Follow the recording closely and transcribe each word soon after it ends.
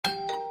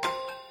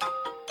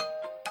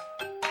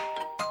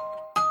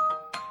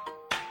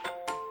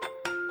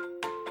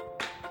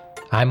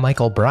I'm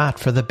Michael Brott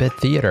for the Bit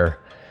Theater.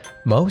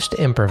 Most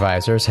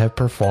improvisers have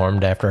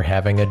performed after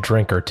having a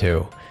drink or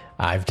two.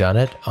 I've done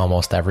it.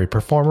 Almost every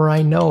performer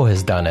I know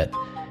has done it.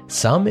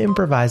 Some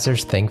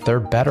improvisers think they're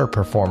better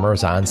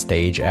performers on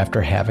stage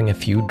after having a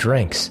few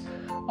drinks.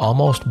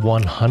 Almost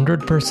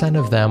 100%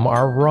 of them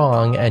are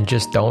wrong and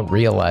just don't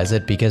realize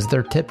it because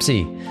they're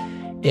tipsy.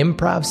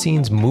 Improv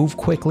scenes move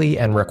quickly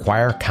and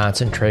require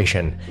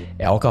concentration.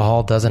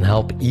 Alcohol doesn't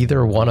help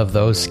either one of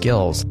those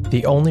skills.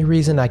 The only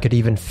reason I could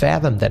even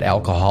fathom that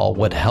alcohol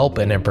would help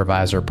an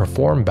improviser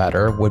perform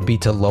better would be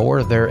to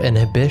lower their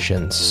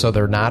inhibitions so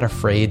they're not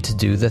afraid to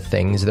do the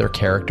things their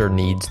character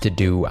needs to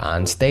do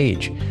on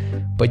stage.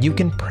 But you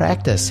can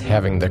practice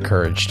having the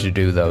courage to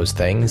do those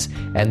things,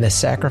 and the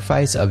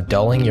sacrifice of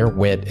dulling your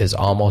wit is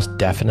almost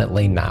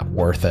definitely not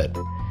worth it.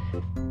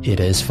 It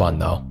is fun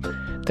though.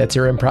 That's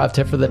your improv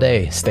tip for the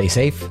day. Stay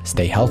safe,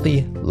 stay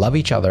healthy, love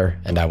each other,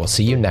 and I will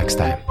see you next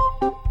time.